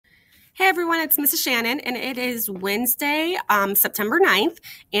Hey everyone, it's Mrs. Shannon, and it is Wednesday, September 9th,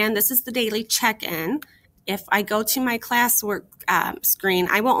 and this is the daily check-in. If I go to my classwork screen,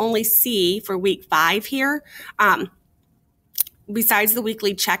 I will only see for week 5 here. Besides the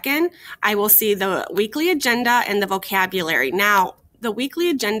weekly check-in, I will see the weekly agenda and the vocabulary. Now, the weekly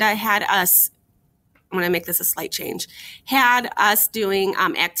agenda had us, I'm going to make this a slight change, had us doing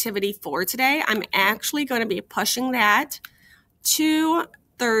activity 4 today. I'm actually going to be pushing that to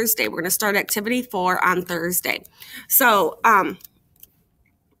Thursday. We're going to start activity 4 on Thursday. So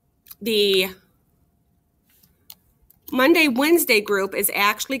the Monday, Wednesday group is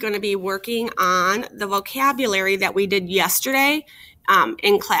actually going to be working on the vocabulary that we did yesterday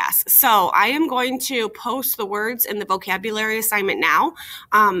in class. So I am going to post the words in the vocabulary assignment now.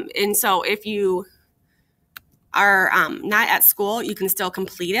 And so if you are not at school, you can still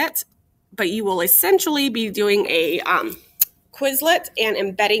complete it, but you will essentially be doing a Quizlet and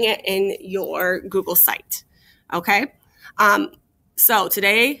embedding it in your Google site. Okay. So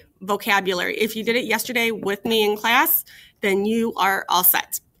today, vocabulary. If you did it yesterday with me in class, then you are all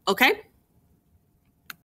set. Okay.